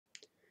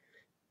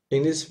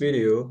In this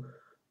video,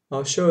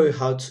 I'll show you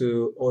how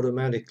to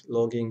automatically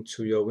log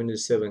into your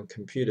Windows 7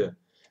 computer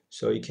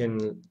so you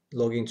can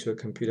log into a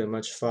computer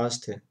much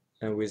faster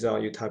and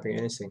without you typing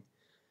anything.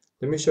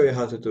 Let me show you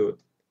how to do it.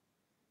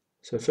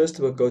 So first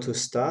of all, go to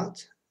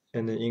Start,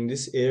 and then in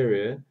this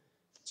area,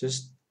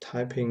 just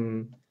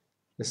typing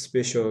the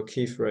special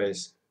key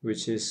phrase,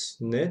 which is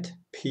net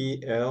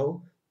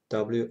PLWIZ.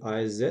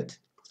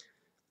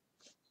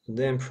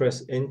 Then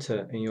press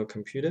Enter in your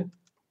computer.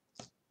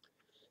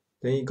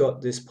 Then you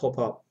got this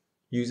pop-up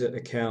user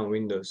account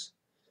Windows.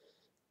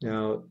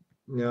 Now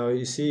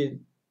you see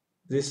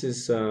this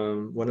is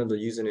one of the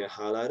username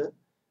highlighted,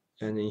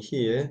 and in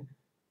here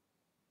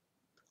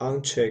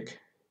uncheck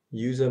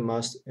user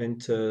must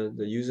enter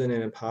the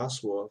username and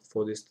password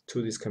for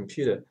this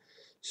computer.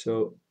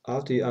 So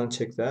after you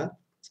uncheck that,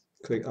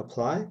 click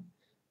apply.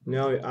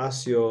 Now it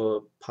asks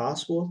your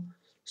password,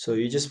 so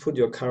you just put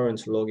your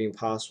current login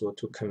password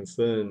to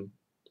confirm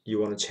you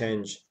want to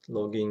change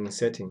login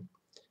setting.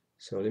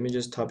 So let me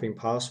just type in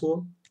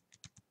password.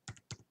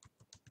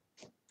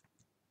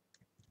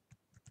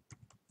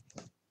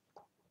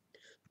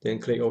 Then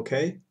click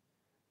OK,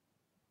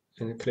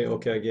 and click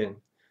OK again.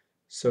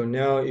 So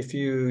now if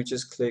you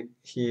just click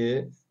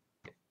here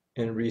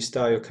and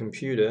restart your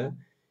computer,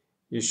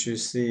 you should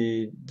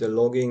see the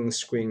login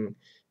screen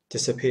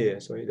disappear,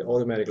 so it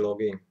automatic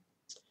login.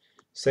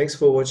 Thanks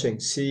for watching.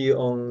 See you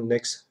on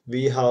next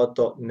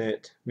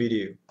vHow.net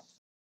video.